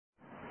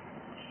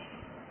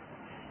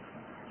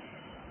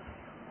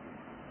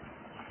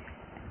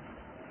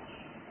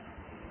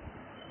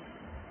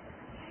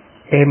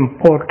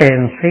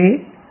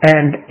Impotency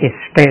and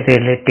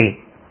Sterility,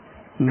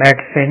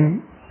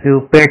 Medicine,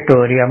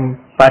 Eupatorium,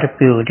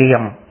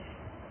 Purpureum।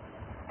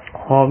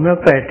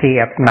 Homeopathy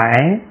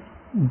अपनाएं,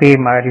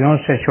 बीमारियों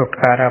से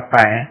छुटकारा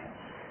पाएं।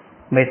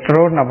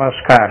 मित्रों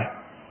नमस्कार,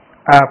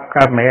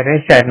 आपका मेरे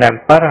चैनल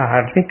पर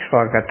हार्दिक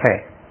स्वागत है।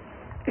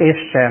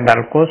 इस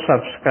चैनल को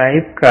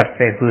सब्सक्राइब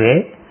करते हुए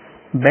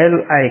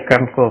बेल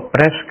आइकन को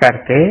प्रेस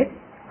करके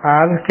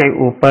ऑल के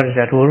ऊपर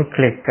जरूर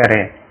क्लिक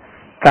करें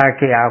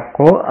ताकि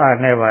आपको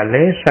आने वाले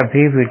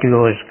सभी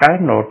वीडियोज का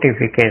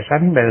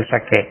नोटिफिकेशन मिल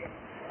सके।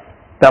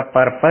 The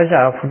purpose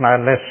of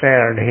knowledge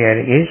shared here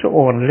is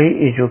only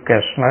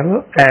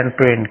educational and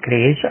to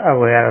increase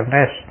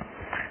awareness.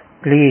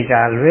 Please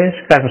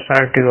always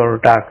consult your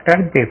doctor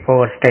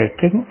before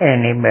taking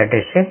any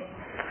medicine.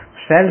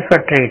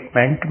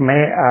 Self-treatment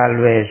may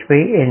always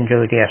be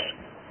injurious.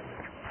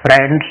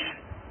 Friends,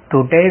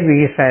 today we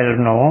shall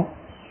know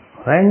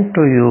when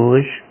to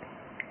use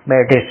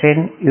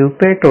medicine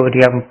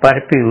Eupatorium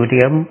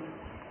purpureum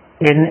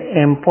in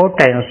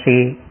impotency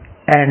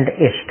and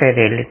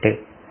sterility.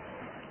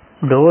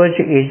 Dose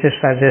is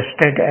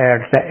suggested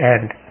at the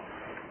end.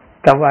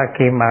 दवा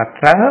की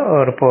मात्रा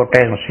और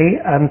potency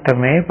अंत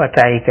में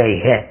बताई गई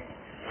है।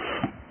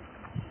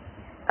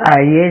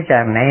 आइए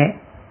जाने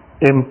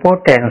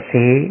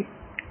इम्पोटेंसी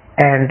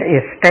एंड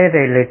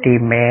स्टेरिलिटी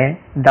में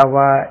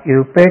दवा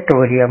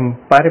यूपेटोरियम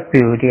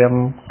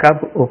परप्यूरियम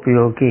कब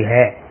उपयोगी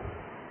है।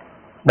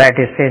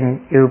 Medicine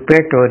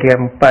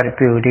Eupatorium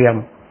purpureum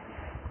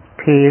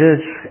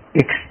feels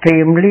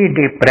extremely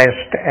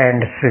depressed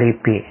and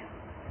sleepy,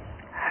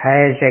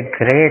 has a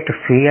great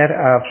fear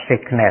of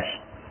sickness,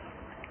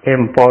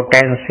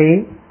 impotency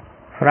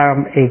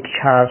from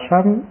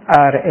exhaustion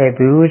or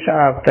abuse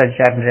of the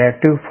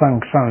generative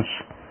functions,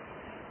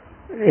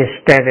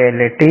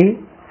 sterility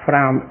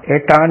from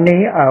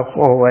atony of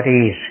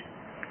ovaries,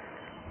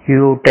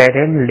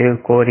 uterine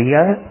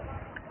leucorrhea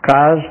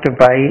caused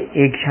by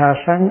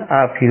exhaustion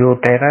of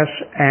uterus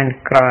and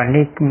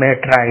chronic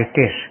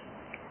metritis.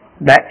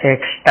 The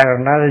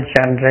external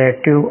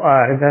generative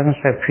organs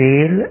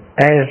feel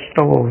as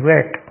though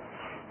wet,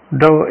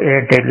 though a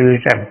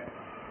delusion.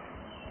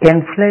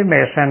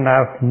 Inflammation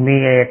of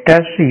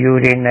meatus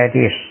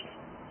urinaris.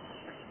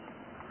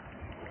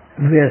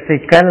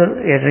 Vesical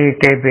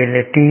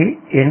irritability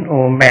in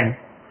women.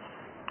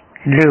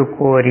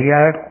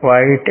 Leucorrhea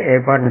quite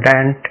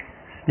abundant,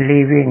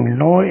 leaving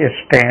no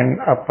stain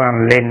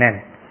upon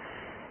linen.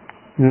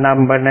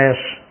 Numbness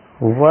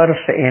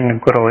worse in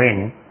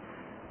groin.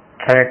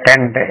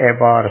 Threatened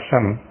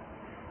abortion.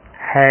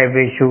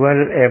 Habitual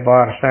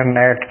abortion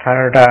at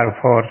 3rd or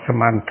 4th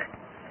month.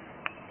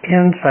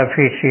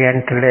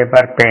 Insufficient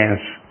labor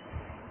pains.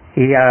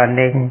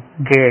 Yawning,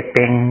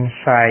 gaping,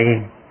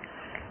 sighing.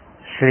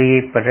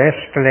 Sleep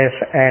restless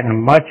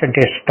and much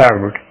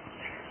disturbed.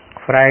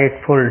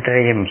 Frightful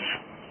dreams.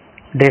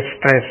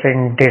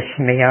 Distressing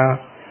dyspnœa.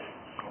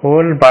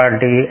 Whole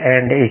body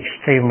and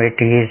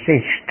extremities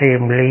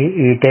extremely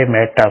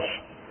edematous.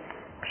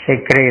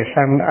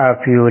 Secretion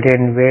of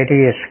urine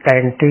very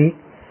scanty,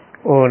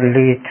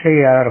 only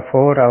 3 or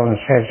 4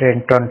 ounces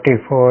in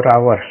 24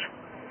 hours.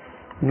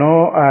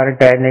 No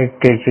organic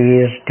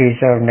disease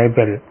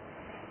discernible.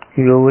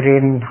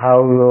 Urine,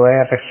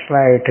 however,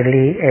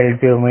 slightly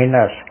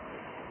albuminous.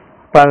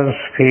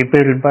 Pulse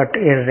feeble but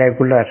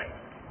irregular.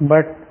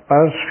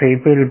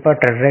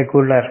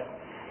 Regular.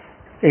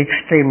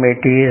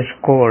 Extremities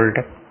cold.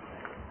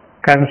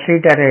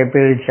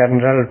 Considerable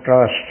general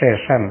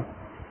prostration.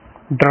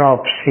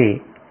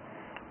 Dropsy.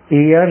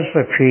 Ears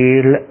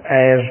feel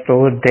as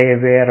though they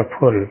were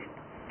full.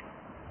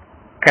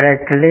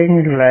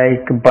 Crackling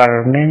like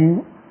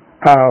burning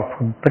of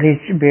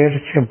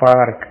birch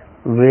bark,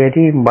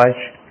 very much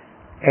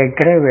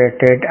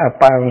aggravated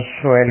upon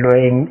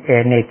swallowing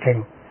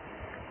anything.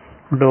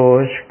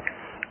 Dose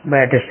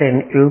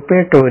medicine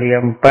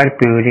Eupatorium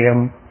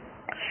purpureum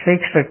 6,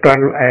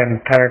 12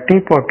 and 30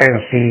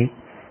 potency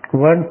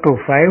 1 to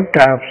 5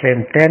 drops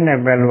in 10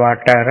 ml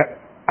water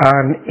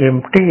on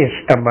empty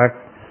stomach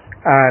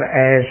or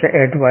as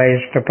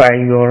advised by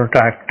your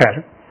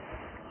doctor.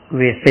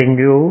 Wishing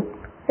you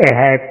a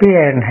happy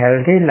and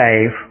healthy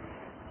life.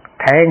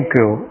 Thank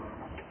you.